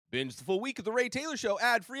Binge the full week of The Ray Taylor Show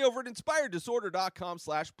ad-free over at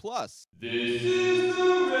inspireddisorder.com/plus. This is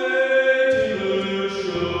The Ray Taylor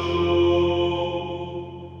Show.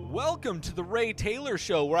 Welcome to The Ray Taylor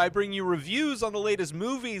Show, where I bring you reviews on the latest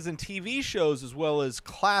movies and TV shows, as well as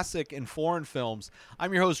classic and foreign films.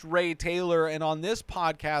 I'm your host, Ray Taylor, and on this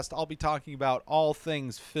podcast, I'll be talking about all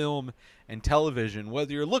things film and television.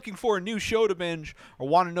 Whether you're looking for a new show to binge, or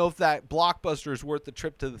want to know if that blockbuster is worth the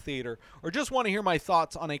trip to the theater, or just want to hear my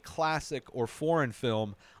thoughts on a classic or foreign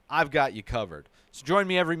film, I've got you covered. So join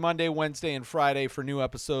me every Monday, Wednesday, and Friday for new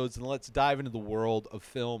episodes, and let's dive into the world of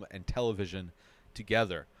film and television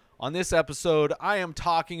together. On this episode, I am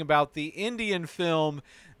talking about the Indian film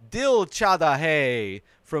Dil Chahta Hai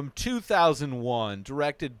from 2001,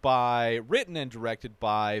 written and directed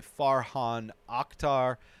by Farhan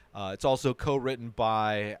Akhtar. It's also co-written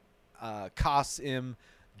by Qasim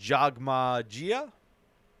Jagmajia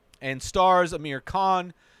and stars Amir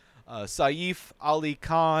Khan, Saif Ali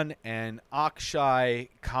Khan, and Akshay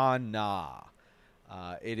Khanna.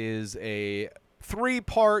 It is a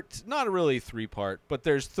three-part, not really three-part, but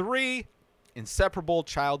there's three inseparable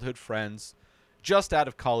childhood friends just out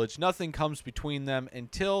of college. Nothing comes between them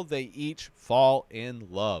until they each fall in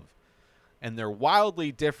love. And their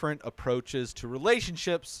wildly different approaches to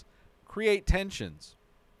relationships create tensions.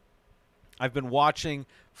 I've been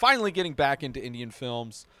finally getting back into Indian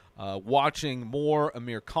films, watching more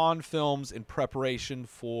Amir Khan films in preparation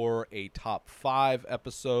for a top 5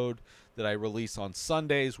 episode that I release on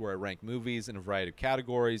Sundays, where I rank movies in a variety of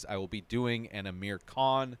categories. I will be doing an Amir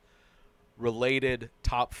Khan related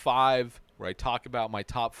top 5, where I talk about my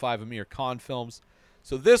top 5 Amir Khan films.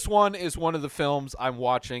 So this one is one of the films I'm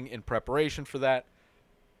watching in preparation for that.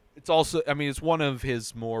 It's also, it's one of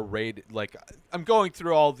his more rated, I'm going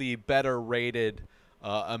through all the better rated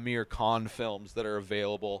Amir Khan films that are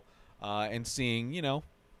available, and seeing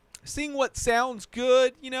what sounds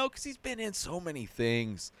good, because he's been in so many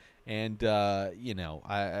things. And,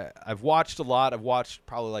 I've watched a lot. I've watched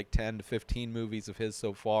probably like 10 to 15 movies of his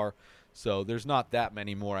so far. So there's not that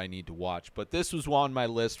many more I need to watch. But this was on my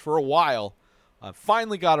list for a while. I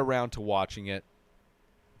finally got around to watching it.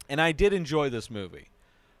 And I did enjoy this movie.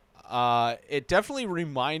 It definitely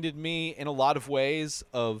reminded me in a lot of ways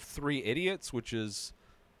of Three Idiots, which is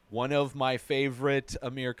one of my favorite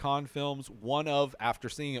Amir Khan films. After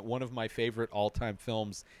seeing it, one of my favorite all-time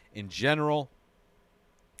films in general.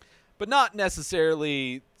 But not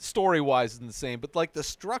necessarily story-wise in the same, but like the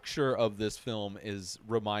structure of this film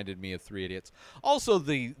reminded me of Three Idiots. Also,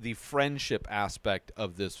 the friendship aspect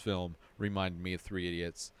of this film reminded me of Three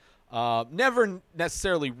Idiots. Never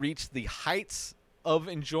necessarily reached the heights of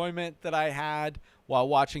enjoyment that I had while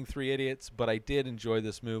watching Three Idiots, but I did enjoy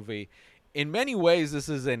this movie. In many ways, this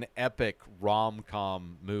is an epic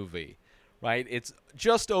rom-com movie, right? It's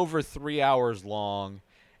just over 3 hours long,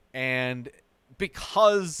 and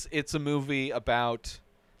because it's a movie about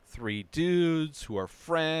three dudes who are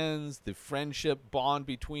friends, the friendship bond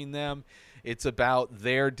between them, it's about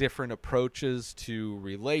their different approaches to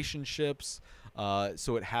relationships,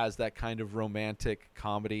 so it has that kind of romantic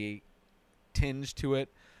comedy tinge to it.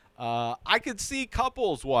 I could see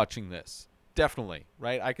couples watching this, definitely,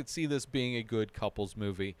 right? I could see this being a good couples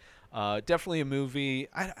movie. Definitely a movie.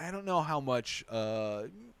 I don't know how much the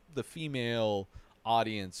female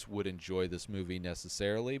audience would enjoy this movie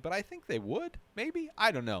necessarily, but I think they would, maybe.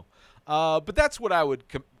 I don't know. But that's what I would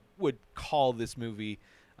call this movie.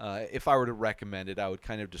 If I were to recommend it, I would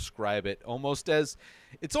kind of describe it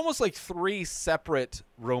it's almost like three separate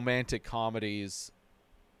romantic comedies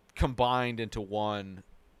combined into one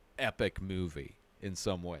epic movie in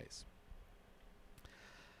some ways.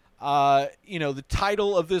 The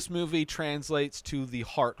title of this movie translates to The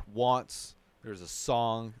Heart Wants. There's a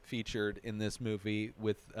song featured in this movie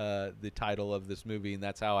with the title of this movie, and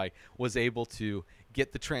that's how I was able to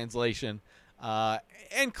get the translation.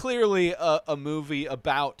 And clearly a movie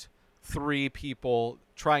about three people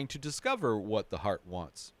trying to discover what the heart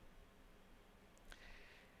wants.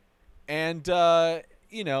 And,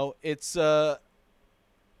 it's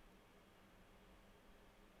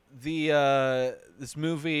this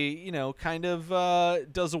movie, kind of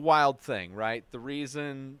does a wild thing, right? The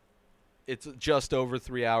reason it's just over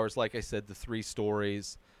 3 hours, like I said, the three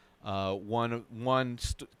stories, one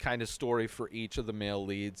kind of story for each of the male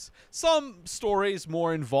leads. Some stories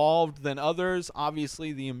more involved than others.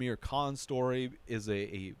 Obviously, the Amir Khan story is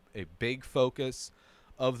a big focus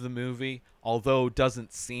of the movie, although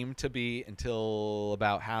doesn't seem to be until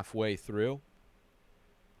about halfway through.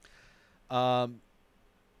 So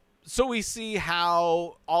we see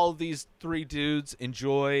how all these three dudes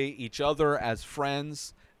enjoy each other as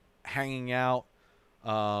friends, hanging out,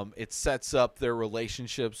 It sets up their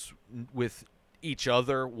relationships with each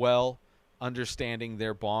other well, understanding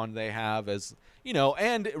their bond they have as,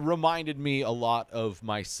 and it reminded me a lot of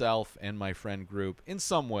myself and my friend group in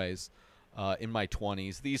some ways in my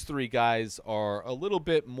 20s. These three guys are a little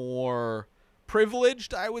bit more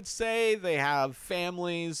privileged, I would say. They have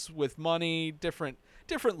families with money, different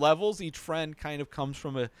levels. Each friend kind of comes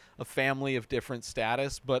from a family of different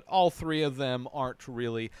status, but all three of them aren't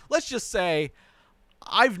really, let's just say,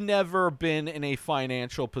 I've never been in a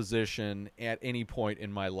financial position at any point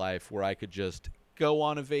in my life where I could just go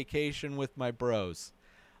on a vacation with my bros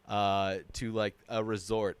to like a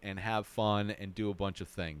resort and have fun and do a bunch of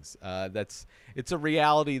things. It's a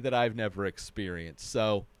reality that I've never experienced.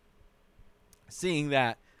 So seeing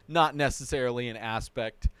that, not necessarily an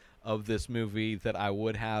aspect of this movie that I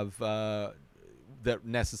would have that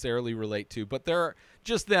necessarily relate to, but they're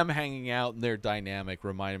just them hanging out and their dynamic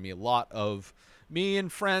reminded me a lot of me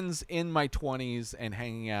and friends in my 20s and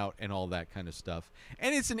hanging out and all that kind of stuff.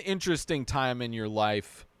 And it's an interesting time in your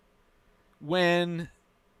life when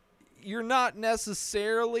you're not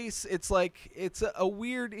necessarily, it's like it's a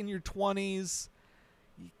weird in your 20s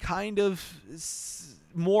kind of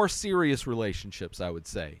more serious relationships, I would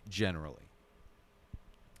say, generally.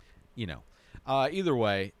 Either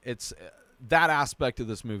way, it's that aspect of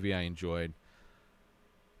this movie I enjoyed.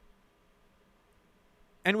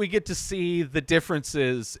 And we get to see the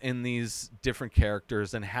differences in these different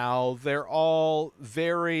characters and how they're all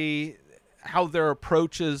how their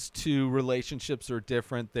approaches to relationships are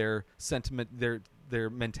different. Their their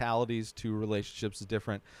mentalities to relationships is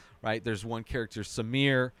different, right? There's one character,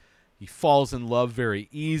 Samir. He falls in love very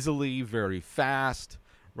easily, very fast,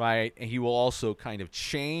 right? And he will also kind of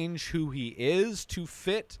change who he is to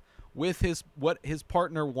fit with what his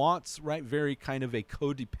partner wants, right? Very kind of a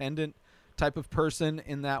codependent type of person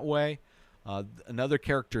in that way. Another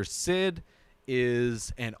character, Sid,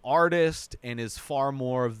 is an artist and is far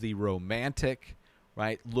more of the romantic,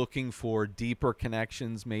 right? Looking for deeper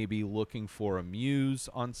connections, maybe looking for a muse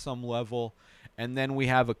on some level. And then we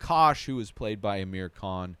have Akash, who is played by Amir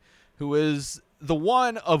Khan, who is the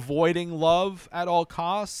one avoiding love at all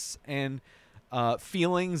costs and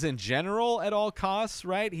feelings in general at all costs,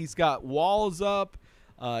 right? He's got walls up.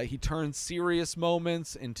 He turns serious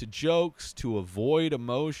moments into jokes to avoid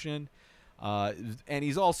emotion. And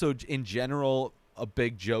he's also, in general, a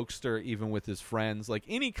big jokester, even with his friends. Like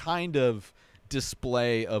any kind of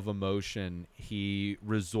display of emotion, he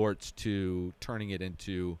resorts to turning it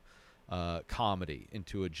into comedy,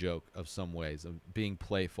 into a joke of some ways, of being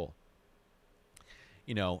playful.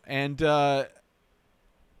 And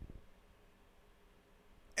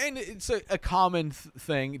it's a common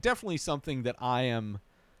thing, definitely something that I am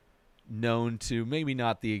known to, maybe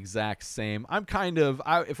not the exact same. I'm kind of,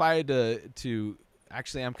 if I had to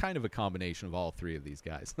actually, I'm kind of a combination of all three of these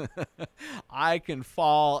guys. I can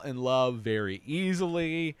fall in love very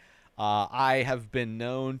easily. I have been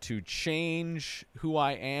known to change who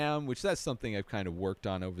I am, which that's something I've kind of worked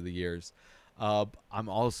on over the years. I'm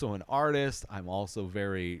also an artist. I'm also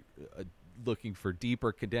very looking for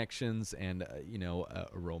deeper connections and, a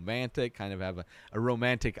romantic, kind of have a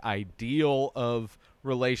romantic ideal of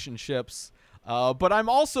relationships. But I'm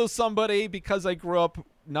also somebody, because I grew up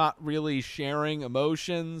not really sharing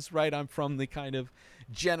emotions, right? I'm from the kind of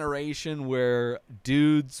generation where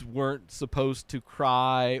dudes weren't supposed to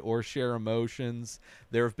cry or share emotions.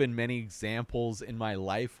 There have been many examples in my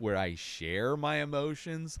life where I share my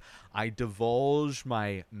emotions. I divulge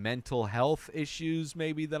my mental health issues,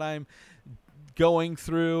 maybe that I'm going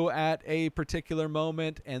through at a particular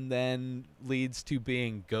moment, and then leads to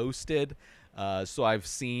being ghosted. So I've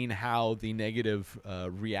seen how the negative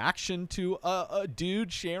reaction to a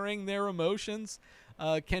dude sharing their emotions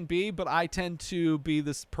can be, but I tend to be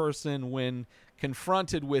this person when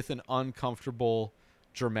confronted with an uncomfortable,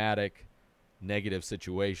 dramatic, negative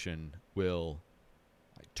situation, will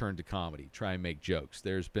turn to comedy, try and make jokes.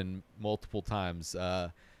 There's been multiple times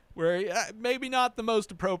where maybe not the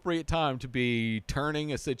most appropriate time to be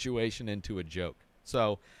turning a situation into a joke.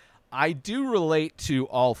 So I do relate to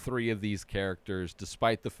all three of these characters,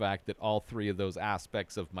 despite the fact that all three of those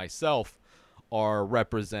aspects of myself are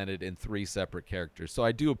represented in three separate characters. So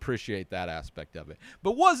I do appreciate that aspect of it.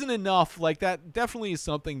 But wasn't enough. Like, that definitely is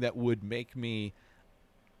something that would make me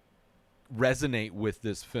resonate with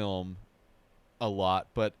this film a lot.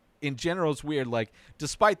 But in general, it's weird. Like,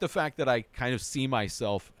 despite the fact that I kind of see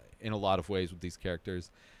myself in a lot of ways with these characters,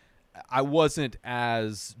 I wasn't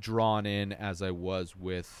as drawn in as I was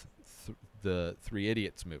with the Three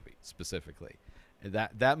Idiots movie specifically.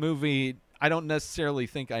 That movie, I don't necessarily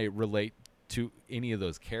think I relate to any of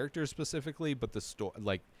those characters specifically, but the story,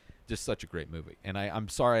 like, just such a great movie. And I'm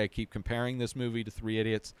sorry I keep comparing this movie to Three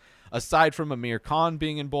Idiots. Aside from Amir Khan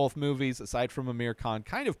being in both movies, aside from Amir Khan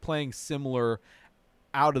kind of playing similar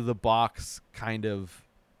out of the box kind of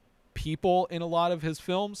people in a lot of his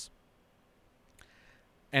films,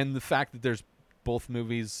 and the fact that there's both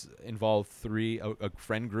movies involve a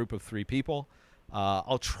friend group of three people,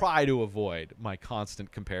 I'll try to avoid my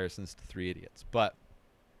constant comparisons to Three Idiots. But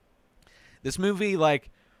this movie, like,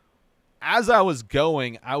 as I was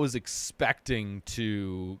going, I was expecting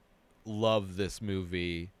to love this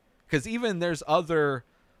movie, because even there's another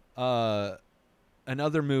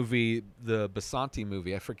movie, the Basanti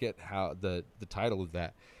movie. I forget how the title of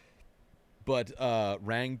that, but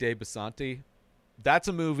Rang de Basanti. That's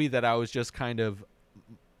a movie that I was just kind of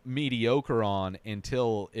mediocre on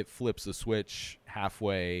until it flips a switch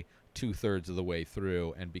halfway, 2/3 of the way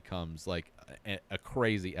through, and becomes like a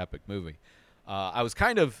crazy epic movie. I was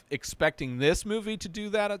kind of expecting this movie to do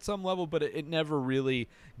that at some level, but it never really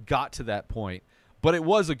got to that point. But it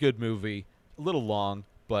was a good movie, a little long,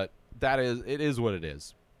 but it is what it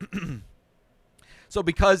is. So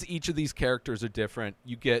because each of these characters are different,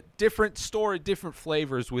 you get different story, different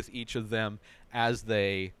flavors with each of them as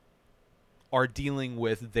they are dealing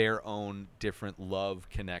with their own different love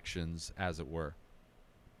connections, as it were.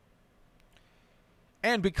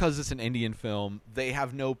 And because it's an Indian film, they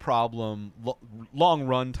have no problem. Long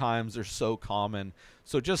run times are so common.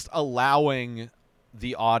 So just allowing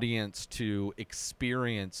the audience to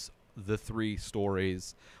experience the three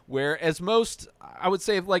stories, whereas most, I would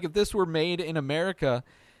say, if this were made in America,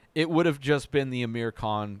 it would have just been the Amir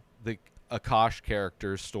Khan, the Akash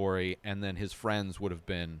character's story, and then his friends would have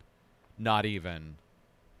been not even.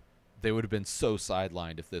 They would have been so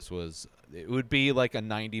sidelined if this was. It would be like a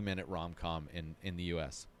 90-minute rom-com in the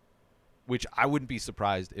U.S., which I wouldn't be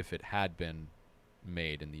surprised if it had been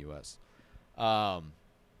made in the U.S.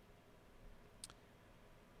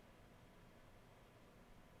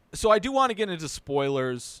 So I do want to get into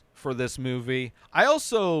spoilers for this movie. I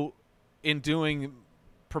also, in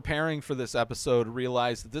preparing for this episode,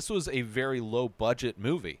 realized that this was a very low-budget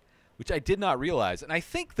movie, which I did not realize. And I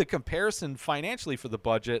think the comparison financially for the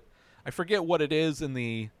budget, I forget what it is in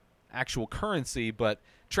the actual currency, but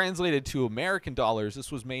translated to American dollars,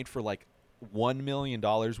 this was made for like $1 million,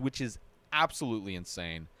 which is absolutely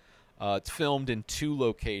insane. It's filmed in 2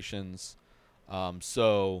 locations.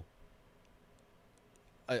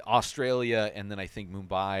 Australia and then I think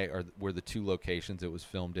Mumbai were the 2 locations it was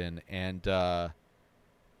filmed in. And kind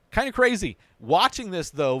of crazy. Watching this,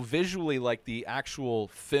 though, visually, like the actual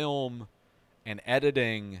film and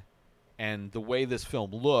editing and the way this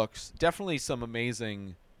film looks, definitely some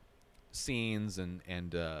amazing scenes and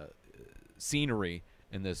scenery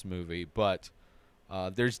in this movie. But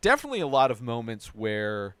there's definitely a lot of moments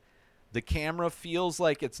where the camera feels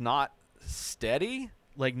like it's not steady.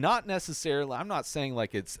 Like, not necessarily, I'm not saying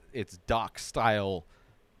like it's doc style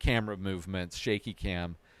camera movements, shaky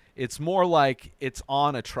cam. It's more like it's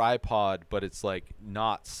on a tripod, but it's like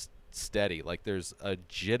not steady. Like there's a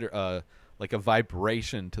jitter, like a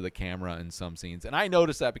vibration to the camera in some scenes. And I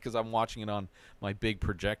notice that because I'm watching it on my big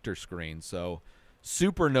projector screen. So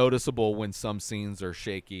super noticeable when some scenes are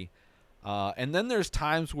shaky. And then there's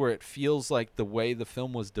times where it feels like the way the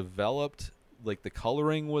film was developed, like the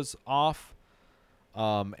coloring was off.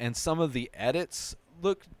 And some of the edits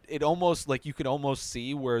look, it almost like you could almost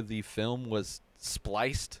see where the film was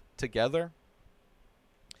spliced together.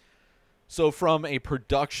 So from a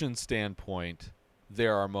production standpoint,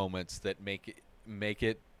 there are moments that make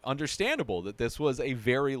it understandable that this was a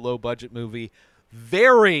very low budget movie,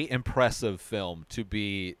 very impressive film to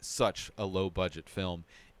be such a low budget film.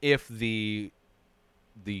 If the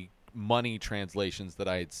money translations that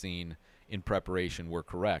I had seen in preparation were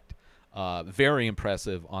correct. Very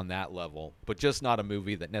impressive on that level, but just not a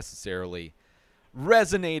movie that necessarily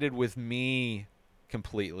resonated with me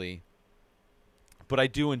completely. But I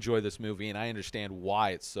do enjoy this movie, and I understand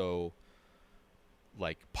why it's so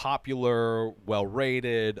like popular, well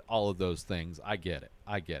rated, all of those things. I get it.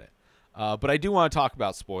 But I do want to talk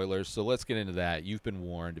about spoilers, so let's get into that. You've been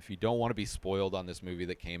warned. If you don't want to be spoiled on this movie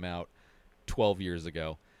that came out 12 years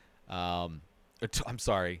ago, I'm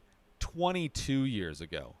sorry, 22 years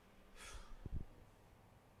ago.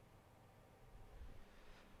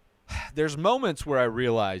 There's moments where I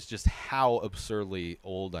realize just how absurdly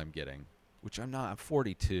old I'm getting, which I'm not. I'm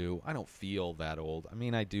 42. I don't feel that old. I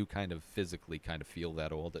mean, I do kind of physically kind of feel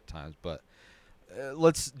that old at times, but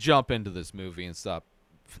let's jump into this movie and stop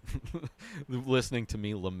listening to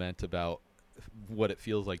me lament about what it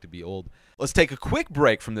feels like to be old. Let's take a quick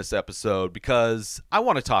break from this episode because I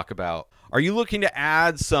want to talk about, are you looking to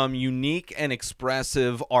add some unique and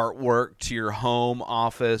expressive artwork to your home,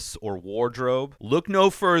 office, or wardrobe? Look no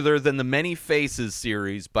further than the Many Faces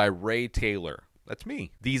series by Ray Taylor. That's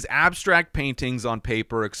me. These abstract paintings on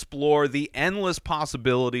paper explore the endless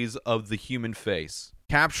possibilities of the human face,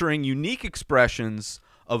 capturing unique expressions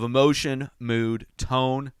of emotion, mood,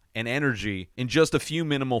 tone, and energy in just a few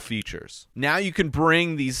minimal features. Now you can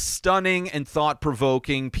bring these stunning and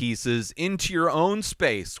thought-provoking pieces into your own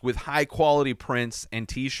space with high-quality prints and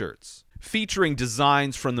t-shirts, featuring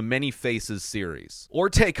designs from the Many Faces series. Or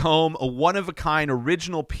take home a one-of-a-kind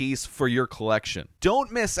original piece for your collection.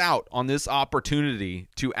 Don't miss out on this opportunity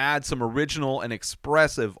to add some original and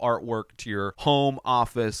expressive artwork to your home,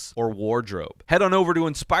 office, or wardrobe. Head on over to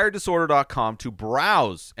InspiredDisorder.com to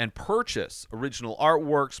browse and purchase original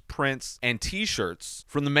artworks, prints, and t-shirts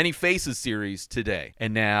from the Many Faces series today.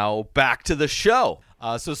 And now, back to the show.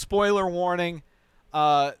 So spoiler warning,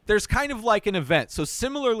 there's kind of like an event. So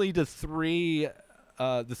similarly to the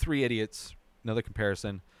Three Idiots, another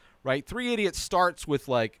comparison, right? Three Idiots starts with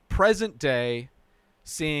like present day,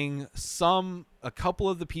 seeing a couple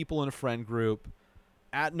of the people in a friend group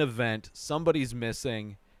at an event, somebody's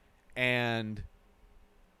missing, and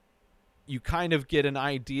you kind of get an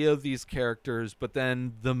idea of these characters, but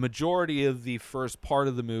then the majority of the first part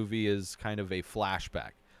of the movie is kind of a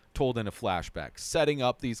flashback, told in a flashback, setting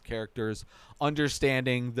up these characters,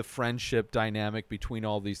 understanding the friendship dynamic between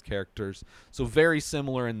all these characters. So very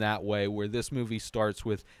similar in that way, where this movie starts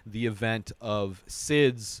with the event of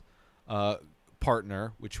Sid's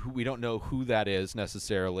partner, which we don't know who that is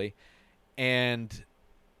necessarily, and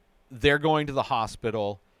they're going to the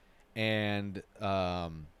hospital, and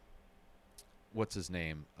what's his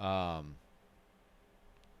name? Let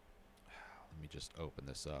me just open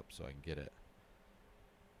this up so I can get it.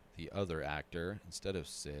 The other actor, instead of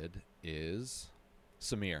Sid, is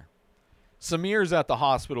Samir. Samir's at the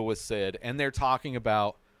hospital with Sid, and they're talking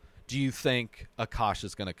about, do you think Akash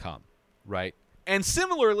is going to come, right? And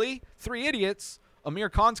similarly, Three Idiots, Amir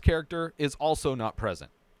Khan's character is also not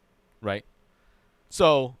present, right?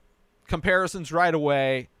 So comparisons right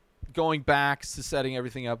away, going back to setting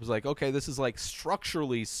everything up is like, okay, this is like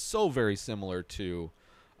structurally so very similar to,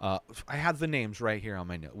 I have the names right here on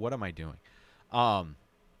my note. What am I doing?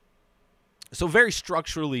 So very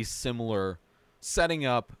structurally similar, setting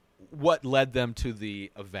up what led them to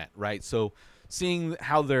the event, right? So seeing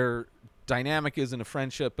how their dynamic is in a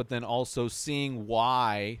friendship, but then also seeing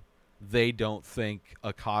why they don't think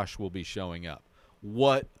Akash will be showing up.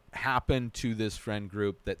 What happened to this friend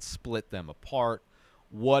group that split them apart?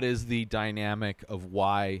 What is the dynamic of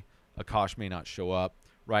why Akash may not show up,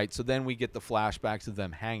 right? So then we get the flashbacks of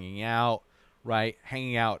them hanging out, right?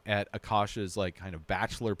 Hanging out at Akash's like kind of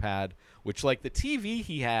bachelor pad, which like the TV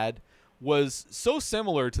he had was so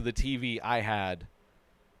similar to the TV I had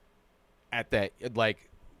at that,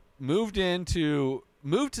 like moved to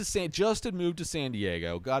San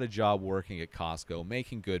Diego, got a job working at Costco,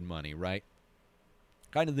 making good money, right?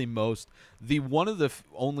 Kind of one of the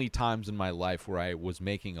only times in my life where I was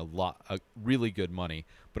making really good money,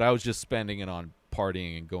 but I was just spending it on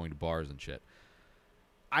partying and going to bars and shit.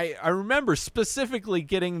 I remember specifically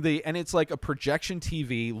getting and it's like a projection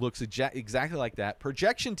TV, looks exactly like that.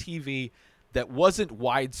 Projection TV that wasn't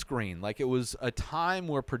widescreen. Like it was a time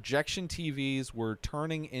where projection TVs were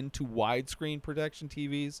turning into widescreen projection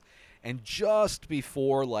TVs, and just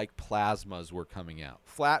before like plasmas were coming out.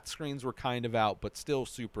 Flat screens were kind of out, but still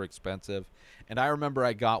super expensive. And I remember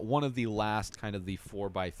I got one of the last kind of the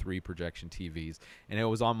 4x3 projection TVs, and it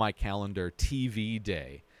was on my calendar TV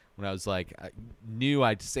day. When I was like, I knew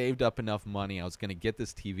I'd saved up enough money, I was going to get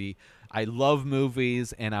this TV. I love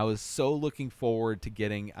movies, and I was so looking forward to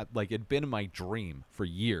getting, like, it'd been my dream for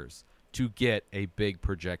years to get a big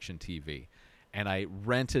projection TV. And I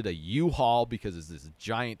rented a U-Haul because it's this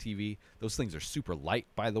giant TV. Those things are super light,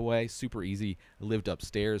 by the way, super easy. I lived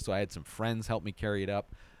upstairs, so I had some friends help me carry it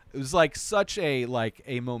up. It was like such a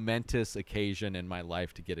momentous occasion in my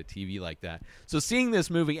life to get a TV like that. So seeing this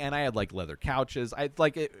movie, and I had like leather couches.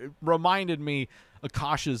 It reminded me,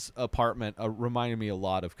 Akash's apartment reminded me a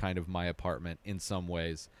lot of kind of my apartment in some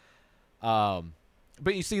ways. But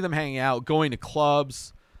you see them hanging out, going to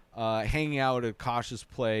clubs, hanging out at Akash's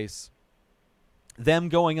place. Them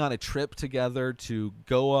going on a trip together to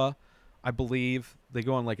Goa, I believe. They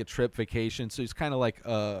go on like a trip vacation. So it's kind of like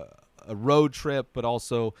a road trip, but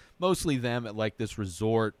also mostly them at like this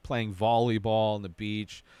resort playing volleyball on the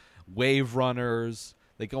beach, wave runners.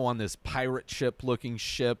 They go on this pirate ship looking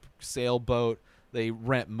sailboat. They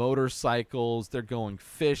rent motorcycles. They're going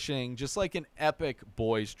fishing, just like an epic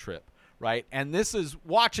boys trip, right? And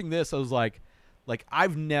watching this, I was like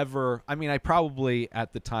I've never, I mean, I probably,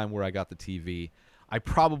 at the time where I got the TV, I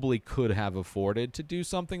probably could have afforded to do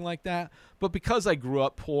something like that. But because I grew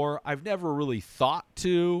up poor, I've never really thought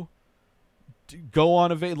to go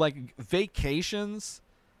on vacations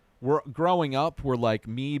growing up were like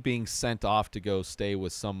me being sent off to go stay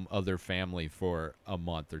with some other family for a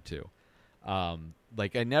month or two. I've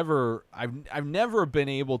never been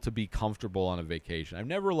able to be comfortable on a vacation. I've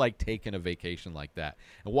never taken a vacation like that.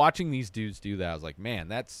 And watching these dudes do that, I was like, man,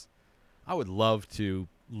 I would love to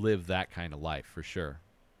live that kind of life for sure.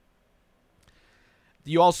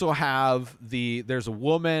 You also have there's a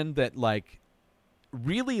woman that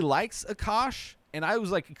really likes Akash, and I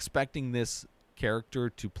was expecting this character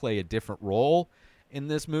to play a different role in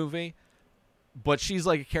this movie, but she's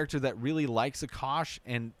a character that really likes Akash,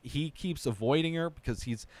 and he keeps avoiding her because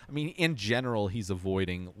in general he's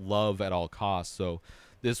avoiding love at all costs. So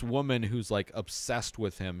this woman who's obsessed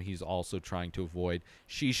with him, he's also trying to avoid.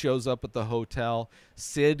 She shows up at the hotel.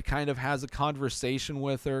 Sid kind of has a conversation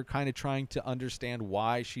with her, kind of trying to understand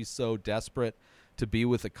why she's so desperate to be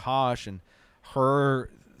with Akash, and her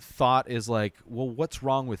thought is well, what's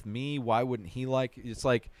wrong with me? Why wouldn't he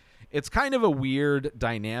it's kind of a weird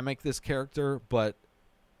dynamic, this character, but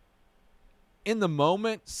in the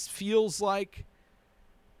moment feels like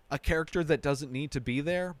a character that doesn't need to be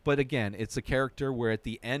there. But again, it's a character where at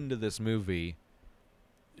the end of this movie,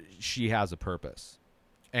 she has a purpose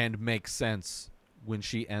and makes sense when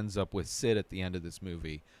she ends up with Sid at the end of this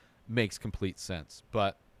movie. Makes complete sense.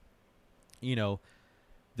 But,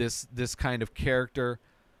 this kind of character.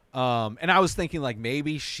 And I was thinking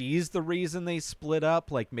maybe she's the reason they split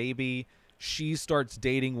up. Maybe she starts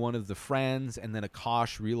dating one of the friends, and then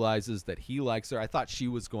Akash realizes that he likes her. I thought she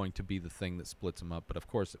was going to be the thing that splits them up, but of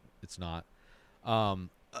course it's not.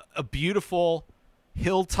 A beautiful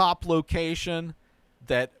hilltop location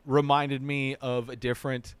that reminded me of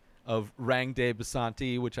Rang De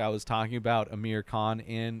Basanti, which I was talking about, Amir Khan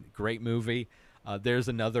in. Great movie. There's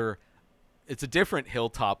another. It's a different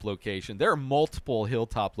hilltop location. There are multiple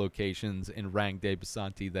hilltop locations in Rang De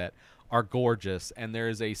Basanti that are gorgeous, and there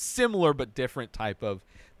is a similar but different type of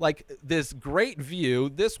this great view.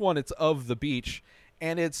 This one, it's of the beach,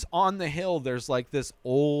 and it's on the hill. There's this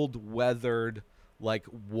old weathered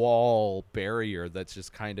wall barrier that's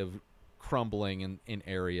just kind of crumbling in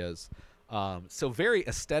areas. So very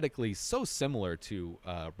aesthetically so similar to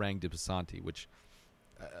Rang De Basanti, which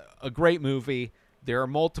a great movie. There are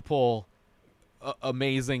multiple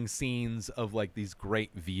amazing scenes of these great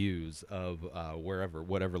views of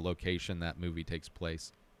whatever location that movie takes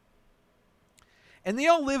place. And they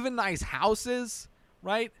all live in nice houses,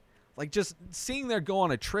 right? Just seeing them go on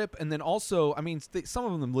a trip. And then also, some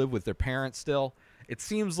of them live with their parents still. It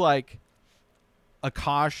seems like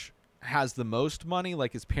Akash has the most money,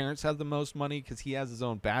 his parents have the most money because he has his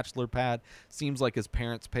own bachelor pad. Seems like his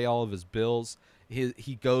parents pay all of his bills.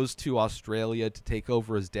 He goes to Australia to take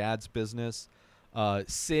over his dad's business.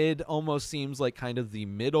 Sid almost seems like kind of the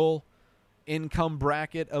middle income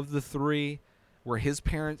bracket of the three, where his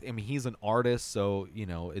parents, he's an artist, so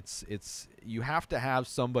it's you have to have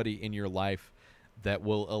somebody in your life that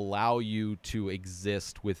will allow you to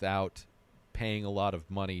exist without paying a lot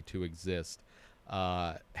of money to exist.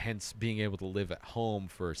 Hence being able to live at home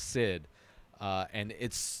for Sid. And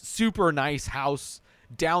it's super nice house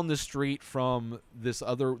down the street from this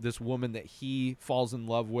woman that he falls in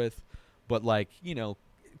love with. But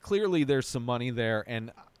clearly there's some money there,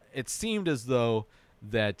 and it seemed as though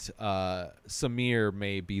that Samir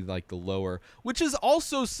may be the lower, which is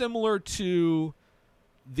also similar to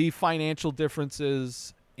the financial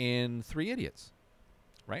differences in Three Idiots,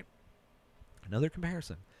 right? Another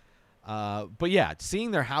comparison. But yeah,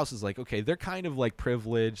 seeing their houses, okay, they're kind of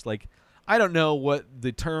privileged. I don't know what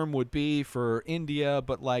the term would be for India,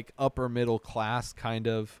 but upper middle class kind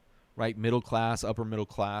of, right? Middle class, upper middle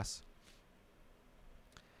class.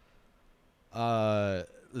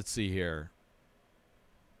 Let's see here.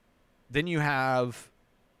 Then you have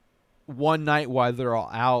one night while they're all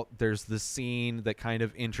out, there's the scene that kind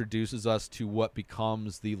of introduces us to what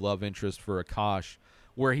becomes the love interest for Akash,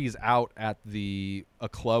 where he's out at a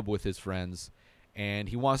club with his friends, and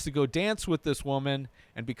he wants to go dance with this woman,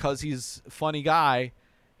 and because he's a funny guy,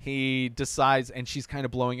 he decides, and she's kind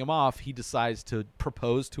of blowing him off, he decides to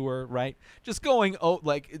propose to her, right? Just going,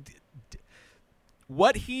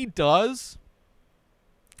 what he does,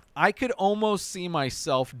 I could almost see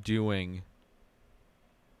myself doing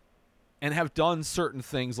and have done certain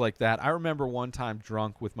things like that. I remember one time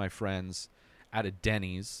drunk with my friends at a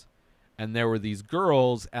Denny's, And there were these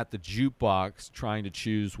girls at the jukebox trying to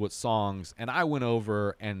choose what songs, and I went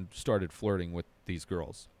over and started flirting with these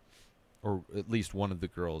girls, or at least one of the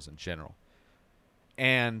girls in general.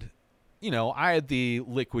 And, I had the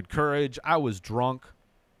liquid courage. I was drunk.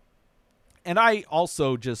 And I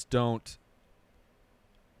also just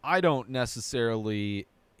I don't necessarily,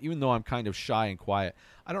 even though I'm kind of shy and quiet,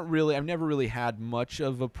 I've never really had much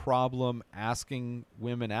of a problem asking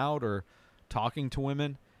women out or talking to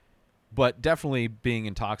women. But definitely being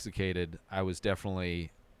intoxicated, I was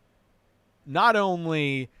definitely not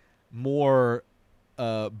only more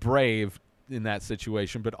brave in that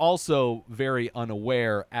situation, but also very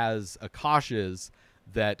unaware, as Akash is,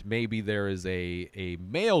 that maybe there is a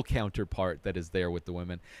male counterpart that is there with the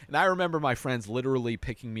women. And I remember my friends literally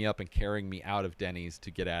picking me up and carrying me out of Denny's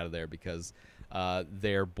to get out of there because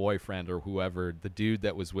their boyfriend or whoever, the dude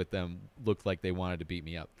that was with them, looked like they wanted to beat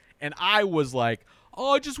me up. And I was like,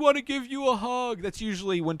 oh, I just want to give you a hug. That's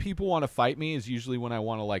usually when people want to fight me, is usually when I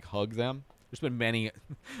want to like hug them. There's been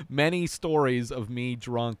many stories of me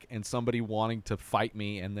drunk and somebody wanting to fight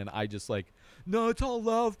me, and then I just like, no, it's all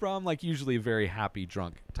love, bro. I'm like usually a very happy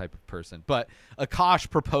drunk type of person. But Akash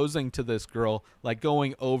proposing to this girl, like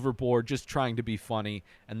going overboard, just trying to be funny,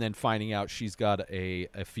 and then finding out she's got a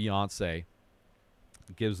fiance,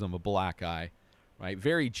 gives them a black eye, right?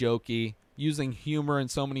 Very jokey, using humor in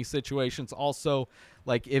so many situations. Also,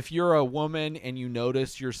 like if you're a woman and you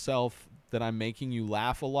notice yourself that I'm making you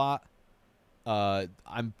laugh a lot,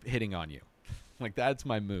 I'm hitting on you. Like that's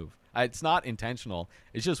my move. It's not intentional.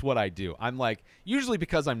 It's just what I do. I'm like, usually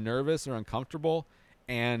because I'm nervous or uncomfortable,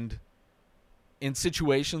 and in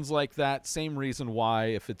situations like that, same reason why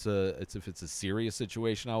if it's a serious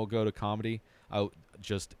situation, I will go to comedy. I'll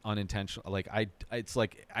just unintentional. Like it's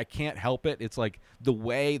like I can't help it. It's like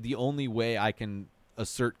the only way I can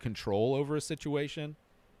assert control over a situation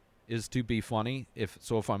is to be funny. If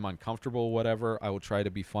I'm uncomfortable, whatever, I will try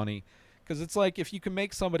to be funny, because it's like if you can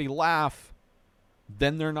make somebody laugh,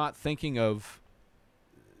 then they're not thinking of,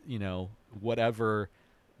 whatever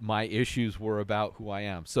my issues were about who I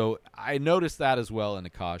am. So I noticed that as well in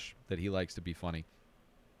Akash, that he likes to be funny.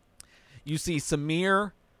 You see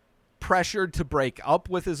Samir pressured to break up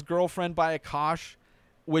with his girlfriend by Akash,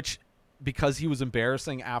 which, because he was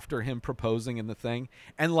embarrassing after him proposing in the thing.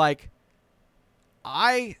 And like,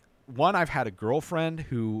 I've had a girlfriend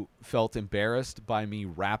who felt embarrassed by me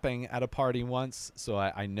rapping at a party once. So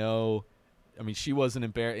I know, she wasn't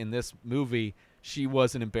embarrassed in this movie. She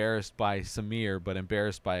wasn't embarrassed by Samir, but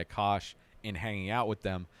embarrassed by Akash in hanging out with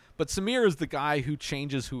them. But Samir is the guy who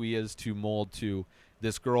changes who he is to mold to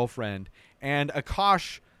this girlfriend. And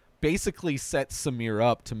Akash basically sets Samir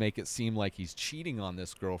up to make it seem like he's cheating on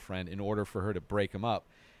this girlfriend in order for her to break him up.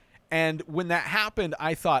 And when that happened,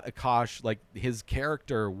 I thought Akash, like his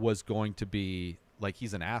character was going to be like,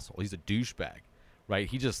 he's an asshole. He's a douchebag. Right?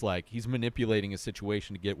 He's manipulating a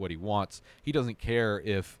situation to get what he wants. He doesn't care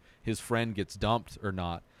if his friend gets dumped or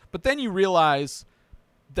not. But then you realize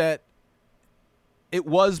that it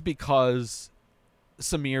was because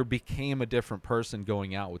Samir became a different person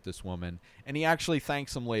going out with this woman. And he actually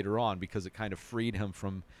thanks him later on because it kind of freed him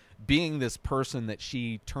from being this person that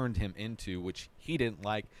she turned him into, which he didn't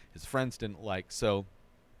like, his friends didn't like. So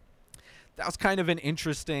that was kind of an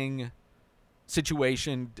interesting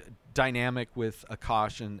situation, dynamic with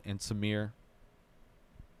Akash and Samir.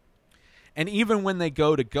 And even when they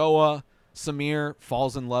go to Goa, Samir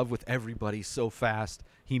falls in love with everybody so fast.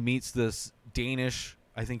 He meets this Danish,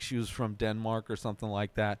 I think she was from Denmark or something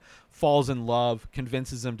like that, falls in love,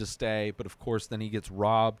 convinces him to stay, but of course then he gets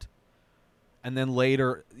robbed. And then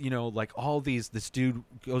later, this dude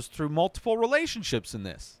goes through multiple relationships in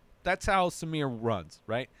this. That's how Samir runs,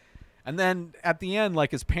 right? And then at the end,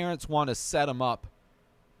 like his parents want to set him up,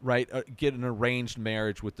 right? Get an arranged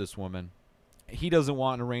marriage with this woman. He doesn't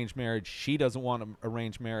want an arranged marriage. She doesn't want an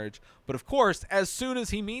arranged marriage. But of course, as soon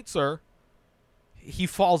as he meets her, he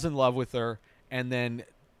falls in love with her and then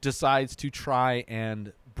decides to try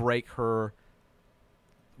and break her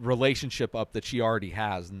relationship up that she already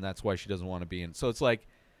has, and that's why she doesn't want to be in. So it's like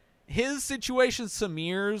his situation,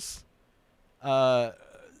 Samir's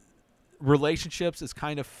relationships is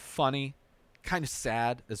kind of funny, kind of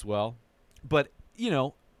sad as well. But,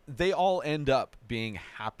 they all end up being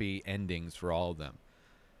happy endings for all of them.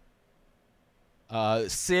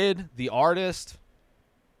 Sid, the artist,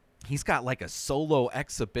 he's got like a solo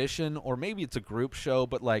exhibition, or maybe it's a group show,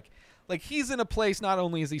 but like he's in a place, not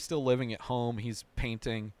only is he still living at home, he's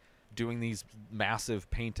painting, doing these massive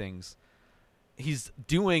paintings. He's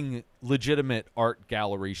doing legitimate art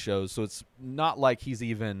gallery shows, so it's not like he's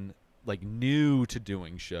even like new to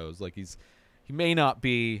doing shows. Like he may not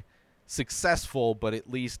be successful, but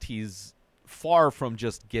at least he's far from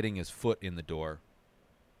just getting his foot in the door.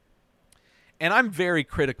 And I'm very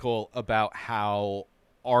critical about how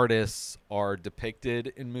artists are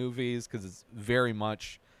depicted in movies, because it's very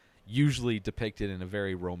much usually depicted in a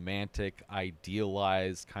very romantic,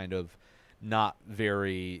 idealized, kind of not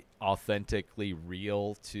very authentically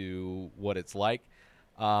real to what it's like.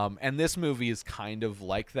 And this movie is kind of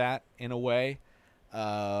like that in a way.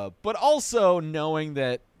 But also knowing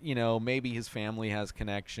that, maybe his family has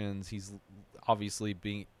connections. He's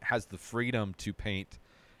obviously has the freedom to paint,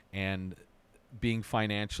 and being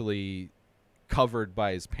financially covered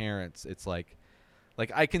by his parents. It's like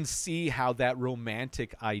I can see how that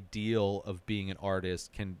romantic ideal of being an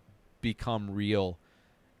artist can become real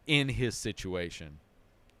in his situation.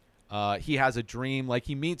 He has a dream. Like,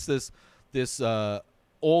 he meets this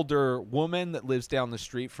older woman that lives down the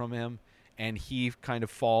street from him, and he kind of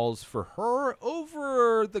falls for her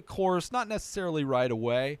over the course, not necessarily right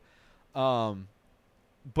away.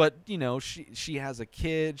 But, she has a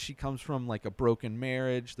kid. She comes from like a broken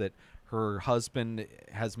marriage that her husband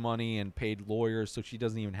has money and paid lawyers, so she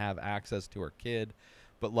doesn't even have access to her kid.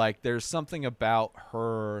 But like, there's something about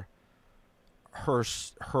her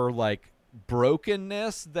like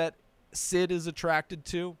brokenness that Sid is attracted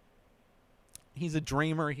to. He's a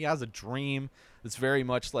dreamer. He has a dream that's very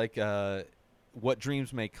much like What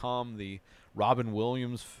Dreams May Come, the Robin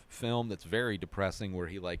Williams film that's very depressing, where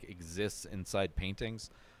he like exists inside paintings.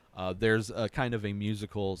 There's a kind of a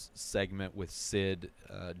musical segment with Sid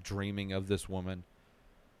dreaming of this woman.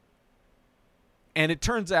 And it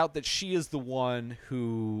turns out that she is the one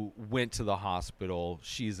who went to the hospital.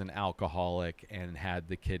 She's an alcoholic and had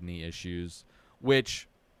the kidney issues, which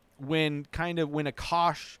when Sid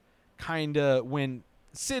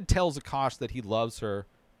tells Akash that he loves her,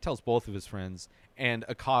 tells both of his friends, and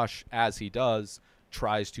Akash, as he does,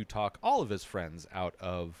 tries to talk all of his friends out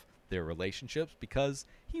of their relationships because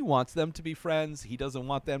he wants them to be friends. He doesn't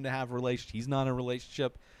want them to have relationships. He's not in a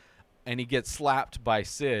relationship. And he gets slapped by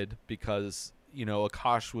Sid because,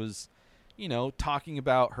 Akash was, talking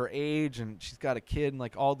about her age and she's got a kid and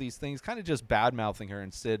like all these things, kind of just bad-mouthing her.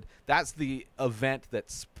 And Sid, that's the event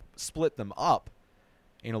that split them up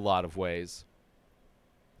in a lot of ways.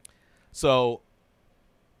 So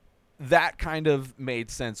that kind of made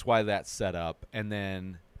sense why that's set up. And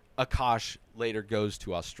then Akash later goes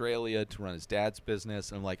to Australia to run his dad's business.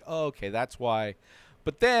 And I'm like, oh, okay, that's why.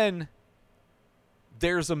 But then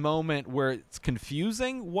there's a moment where it's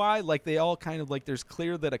confusing why. Like, they all kind of like, there's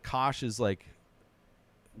clear that Akash is like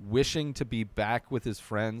wishing to be back with his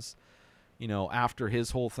friends, after his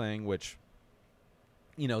whole thing, which,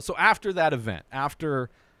 so after that event, after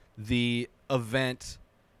the event,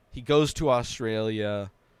 he goes to Australia,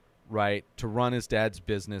 right, to run his dad's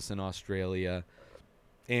business in Australia.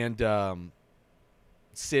 And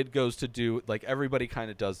Sid goes to do, like, everybody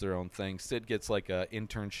kind of does their own thing. Sid gets like a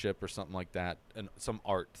internship or something like that, and some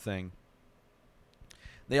art thing.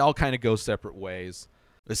 They all kind of go separate ways.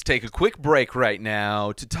 Let's take a quick break right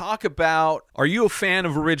now to talk about, are you a fan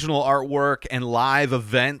of original artwork and live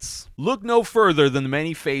events? Look no further than the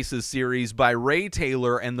Many Faces series by Ray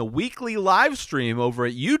Taylor and the weekly live stream over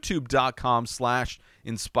at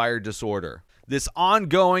youtube.com/Inspired Disorder. This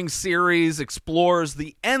ongoing series explores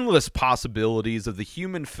the endless possibilities of the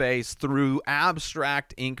human face through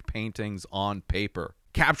abstract ink paintings on paper,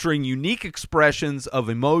 capturing unique expressions of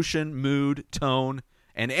emotion, mood, tone,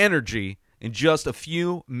 and energy in just a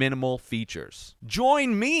few minimal features.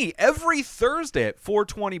 Join me every Thursday at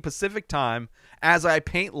 4:20 Pacific Time as I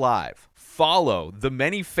paint live. Follow the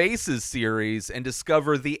Many Faces series and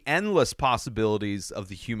discover the endless possibilities of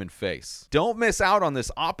the human face. Don't miss out on this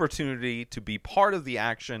opportunity to be part of the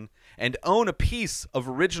action and own a piece of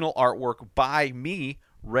original artwork by me,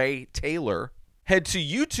 Ray Taylor. Head to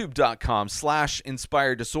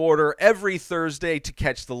youtube.com/Inspired Disorder every Thursday to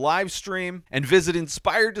catch the live stream, and visit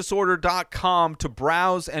inspireddisorder.com to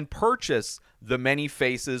browse and purchase the Many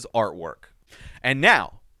Faces artwork. And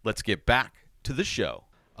now, let's get back to the show.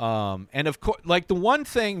 And of course, like, the one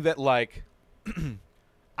thing that like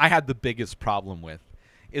I had the biggest problem with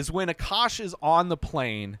is when Akash is on the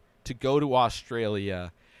plane to go to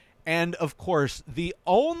Australia, and of course, the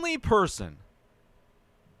only person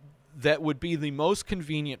that would be the most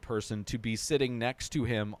convenient person to be sitting next to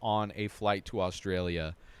him on a flight to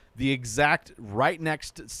Australia, the exact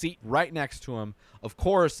seat right next to him, of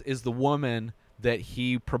course, is the woman that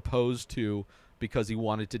he proposed to because he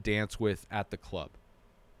wanted to dance with at the club.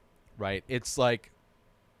 Right? It's like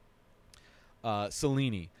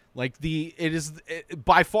Cellini. Like, it is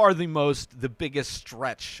by far the biggest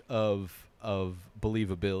stretch of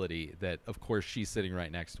believability that, of course, she's sitting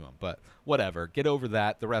right next to him. But whatever. Get over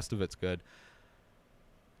that. The rest of it's good.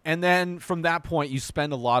 And then from that point, you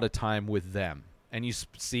spend a lot of time with them. And you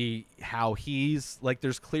see how he's, like,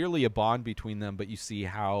 there's clearly a bond between them, but you see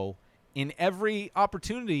how in every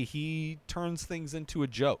opportunity he turns things into a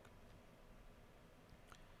joke.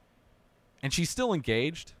 And she's still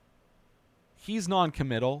engaged. He's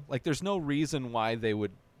non-committal. Like, there's no reason why they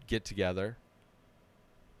would get together.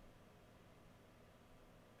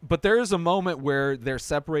 But there is a moment where they're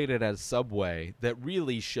separated at a subway that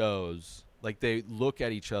really shows, like, they look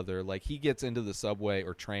at each other. Like, he gets into the subway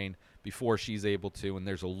or train before she's able to, and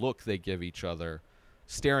there's a look they give each other,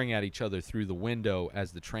 staring at each other through the window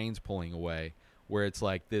as the train's pulling away, where it's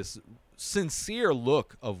like this sincere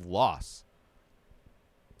look of loss.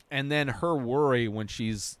 And then her worry when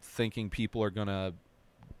she's thinking people are going to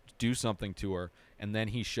do something to her, and then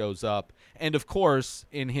he shows up. And, of course,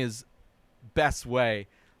 in his best way,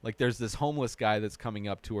 like, there's this homeless guy that's coming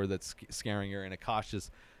up to her that's scaring her, and Akash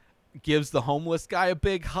just gives the homeless guy a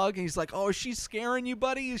big hug, and he's like, oh, is she scaring you,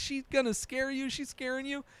 buddy? Is she going to scare you? Is she scaring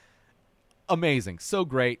you? Amazing. So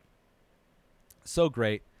great. So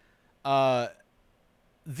great. There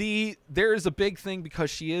is a big thing because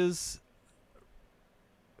she is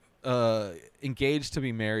engaged to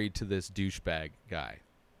be married to this douchebag guy,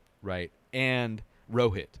 right? And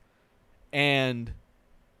Rohit. And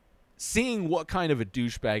seeing what kind of a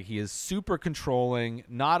douchebag he is, super controlling,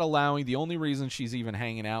 not allowing, the only reason she's even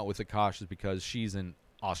hanging out with Akash is because she's in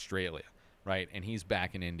Australia, right? And he's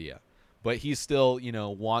back in India. But he still,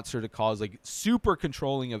 wants her to cause, like, super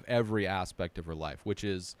controlling of every aspect of her life, which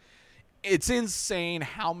is, it's insane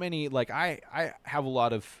how many, like, I have a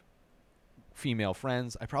lot of female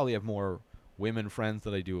friends. I probably have more women friends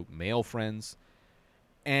than I do male friends.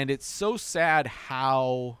 And it's so sad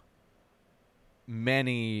how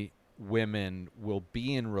many women will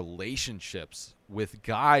be in relationships with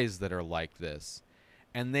guys that are like this,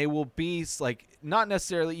 and they will be, like, not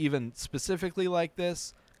necessarily even specifically like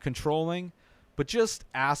this, controlling, but just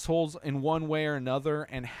assholes in one way or another,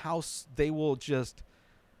 and how they will just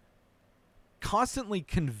constantly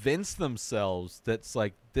convince themselves that's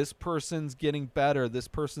like, this person's getting better, this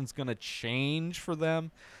person's gonna change for them.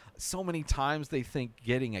 So many times they think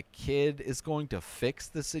getting a kid is going to fix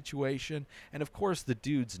the situation. And of course, the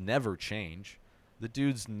dudes never change.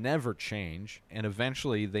 And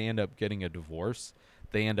eventually they end up getting a divorce.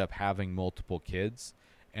 They end up having multiple kids.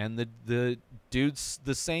 And the dude's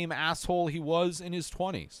the same asshole he was in his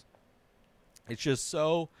 20s. It's just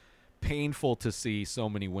so painful to see so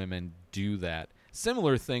many women do that.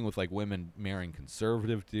 Similar thing with, like, women marrying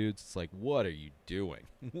conservative dudes. It's like, what are you doing?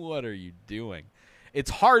 What are you doing? It's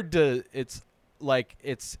hard to, it's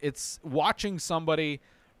watching somebody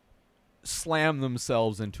slam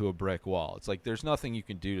themselves into a brick wall. It's like, there's nothing you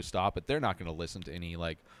can do to stop it. They're not going to listen to any,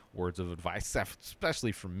 like, words of advice,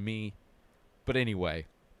 especially from me. But anyway,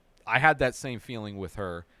 I had that same feeling with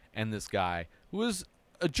her and this guy who is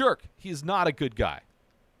a jerk. He's not a good guy.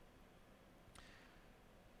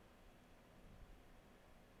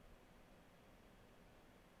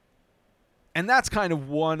 And that's kind of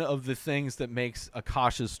one of the things that makes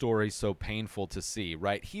Akash's story so painful to see,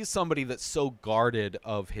 right? He's somebody that's so guarded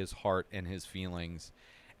of his heart and his feelings.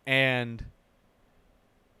 And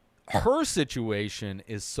her situation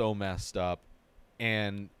is so messed up.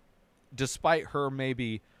 And despite her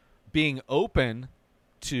maybe being open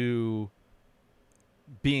to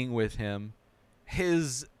being with him,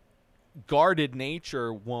 his guarded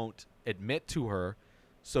nature won't admit to her.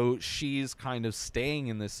 So she's kind of staying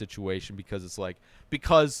in this situation because it's like,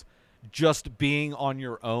 because just being on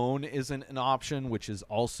your own isn't an option, which is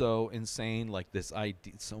also insane. Like, this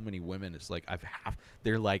idea, so many women, it's like,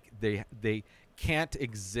 they're like, they can't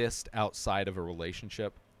exist outside of a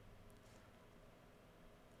relationship.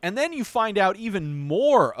 And then you find out even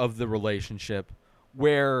more of the relationship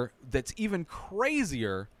where that's even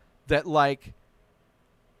crazier, that, like,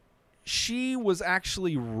 she was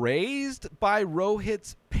actually raised by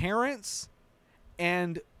Rohit's parents,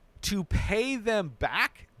 and to pay them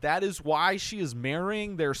back, that is why she is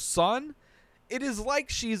marrying their son. It is like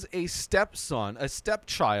she's a stepson, a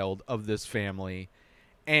stepchild of this family,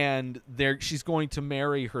 and she's going to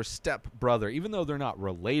marry her stepbrother, even though they're not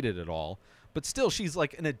related at all. But still, she's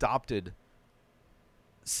like an adopted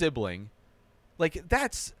sibling. Like,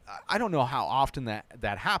 that's, I don't know how often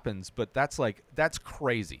that happens, but that's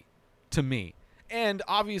crazy to me. And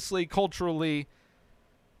obviously, culturally,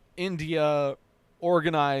 India,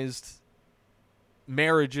 organized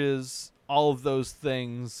marriages, all of those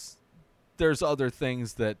things, there's other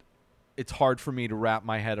things that it's hard for me to wrap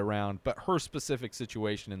my head around. But her specific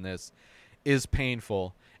situation in this is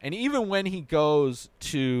painful. And even when he goes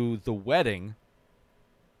to the wedding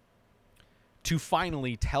to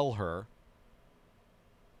finally tell her,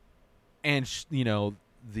 and she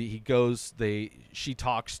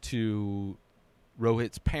talks to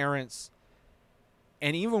Rohit's parents,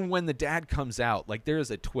 and even when the dad comes out, like, there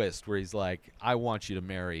is a twist where he's like, I want you to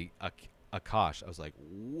marry Akash. I was like,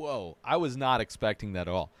 whoa, I was not expecting that at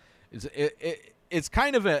all. It's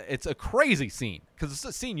kind of it's a crazy scene, because it's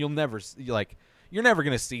a scene you're never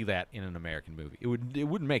going to see that in an American movie. It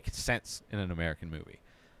wouldn't make sense in an American movie.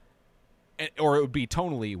 Or it would be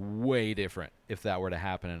tonally way different if that were to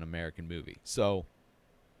happen in an American movie. So,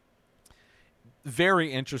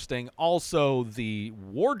 very interesting. Also, the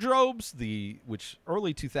wardrobes, which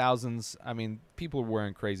early 2000s, I mean, people were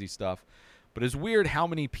wearing crazy stuff. But it's weird how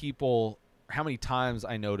many times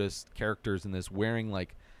I noticed characters in this wearing,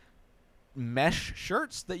 like, mesh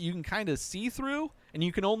shirts that you can kind of see through. And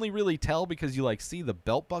you can only really tell because you, like, see the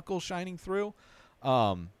belt buckle shining through.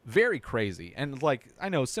 Very crazy. And, like, I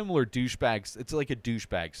know similar douchebags, it's like a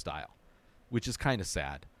douchebag style, which is kind of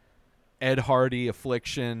sad. Ed Hardy,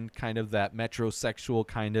 Affliction, kind of that metrosexual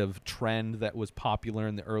kind of trend that was popular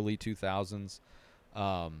in the early 2000s.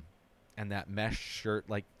 And that mesh shirt,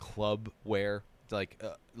 like, club wear, like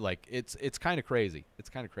it's kind of crazy. It's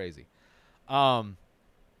kind of crazy. And,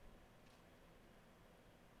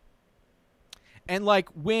 like,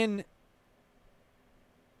 when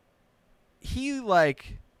he,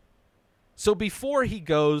 like, so before he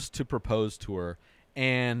goes to propose to her,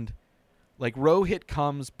 and, like, Rohit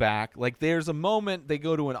comes back, like, there's a moment they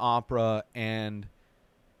go to an opera, and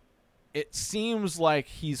it seems like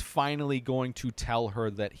he's finally going to tell her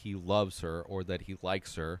that he loves her or that he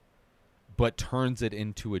likes her, but turns it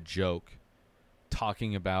into a joke,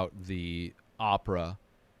 talking about the opera.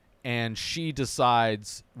 And she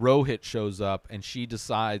decides, Rohit shows up, and she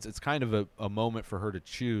decides it's kind of a moment for her to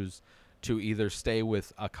choose to either stay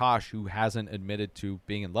with Akash, who hasn't admitted to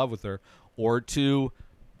being in love with her, or to,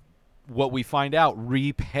 what we find out,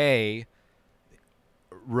 repay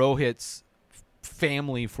Rohit's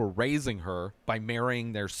family for raising her by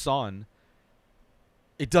marrying their son.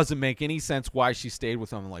 It doesn't make any sense why she stayed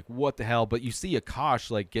with him. I'm like, what the hell? But you see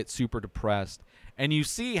Akash, like, get super depressed, and you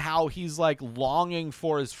see how he's, like, longing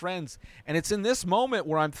for his friends. And it's in this moment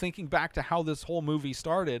where I'm thinking back to how this whole movie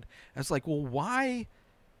started. And it's like, well, why?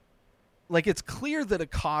 Like, it's clear that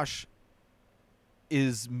Akash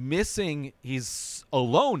is missing. He's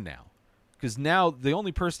alone now, because now the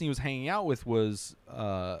only person he was hanging out with was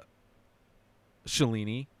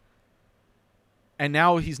Shalini. And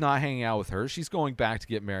now he's not hanging out with her. She's going back to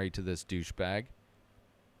get married to this douchebag.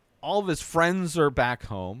 All of his friends are back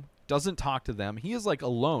home. Doesn't talk to them. He is, like,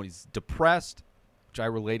 alone. He's depressed, which I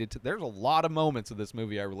related to. There's a lot of moments of this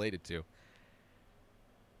movie I related to.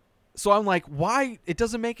 So I'm like, why? It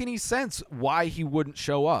doesn't make any sense why he wouldn't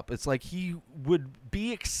show up. It's like he would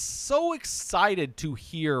be so excited to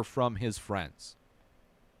hear from his friends.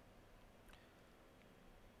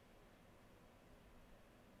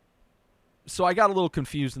 So I got a little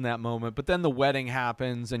confused in that moment, but then the wedding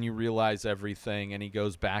happens and you realize everything, and he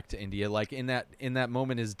goes back to India. Like, in that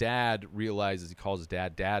moment, his dad realizes, he calls his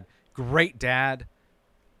dad, great dad,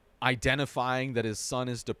 identifying that his son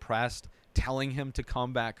is depressed, telling him to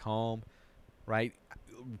come back home, right?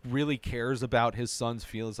 Really cares about his son's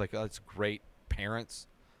feelings. Like, oh, it's great parents,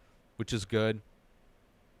 which is good.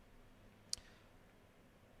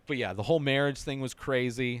 But yeah, the whole marriage thing was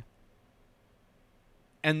crazy.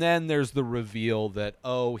 And then there's the reveal that,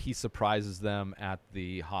 oh, he surprises them at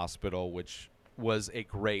the hospital, which was a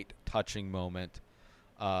great, touching moment.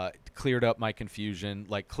 Cleared up my confusion.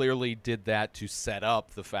 Like, clearly did that to set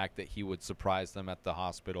up the fact that he would surprise them at the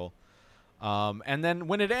hospital. And then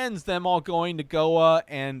when it ends, them all going to Goa,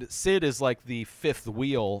 and Sid is like the fifth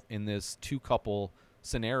wheel in this two-couple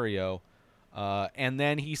scenario. And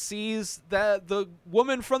then he sees the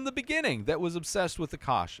woman from the beginning that was obsessed with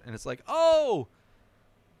Akash. And it's like, oh,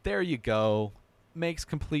 there you go. Makes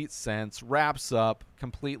complete sense. Wraps up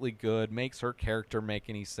completely good. Makes her character make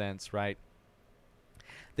any sense, right?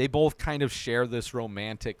 They both kind of share this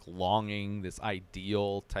romantic longing, this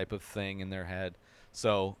ideal type of thing in their head.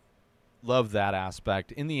 So, love that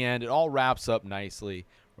aspect. In the end, it all wraps up nicely,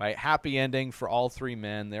 right? Happy ending for all three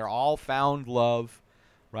men. They're all found love,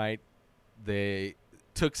 right? They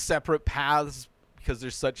took separate paths because they're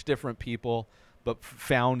such different people, but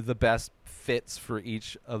found the best fits for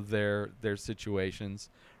each of their situations,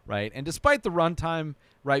 right? And despite the runtime,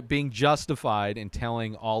 right, being justified in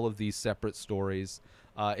telling all of these separate stories,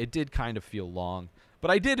 it did kind of feel long. But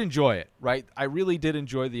I did enjoy it, right? I really did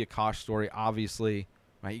enjoy the Akash story. Obviously,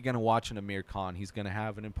 right? You're going to watch an Amir Khan. He's going to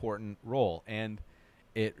have an important role, and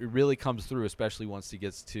it really comes through, especially once he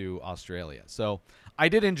gets to Australia. So I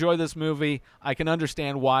did enjoy this movie. I can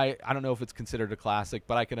understand why. I don't know if it's considered a classic,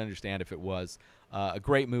 but I can understand if it was a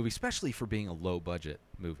great movie, especially for being a low-budget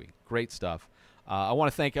movie. Great stuff. I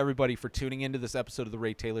want to thank everybody for tuning into this episode of The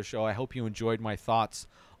Ray Taylor Show. I hope you enjoyed my thoughts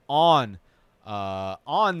on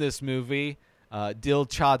this movie, Dil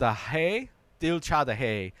Chahta Hai. Dil Chahta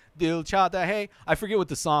Hai. Dil Chahta Hai. I forget what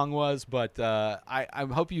the song was, but I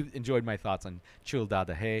hope you enjoyed my thoughts on Chil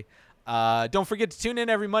Dada Hai. Don't forget to tune in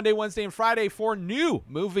every Monday, Wednesday, and Friday for new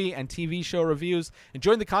movie and TV show reviews. And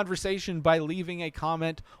join the conversation by leaving a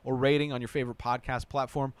comment or rating on your favorite podcast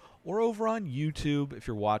platform or over on YouTube if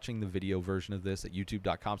you're watching the video version of this at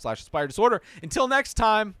youtube.com/inspireddisorder. Until next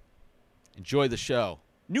time, enjoy the show.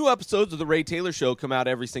 New episodes of The Ray Taylor Show come out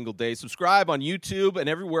every single day. Subscribe on YouTube and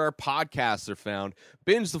everywhere our podcasts are found.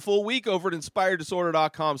 Binge the full week over at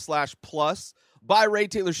inspireddisorder.com/plus. Buy Ray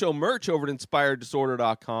Taylor Show merch over at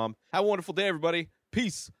inspireddisorder.com. Have a wonderful day, everybody.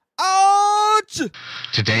 Peace out!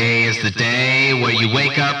 Today is the day where you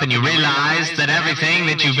wake up and you realize that everything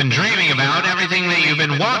that you've been dreaming about, everything that you've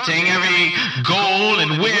been wanting, every goal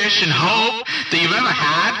and wish and hope that you've ever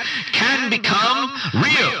had can become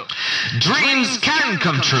real. Dreams can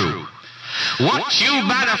come true. What you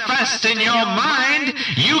manifest in your mind,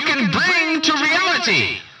 you can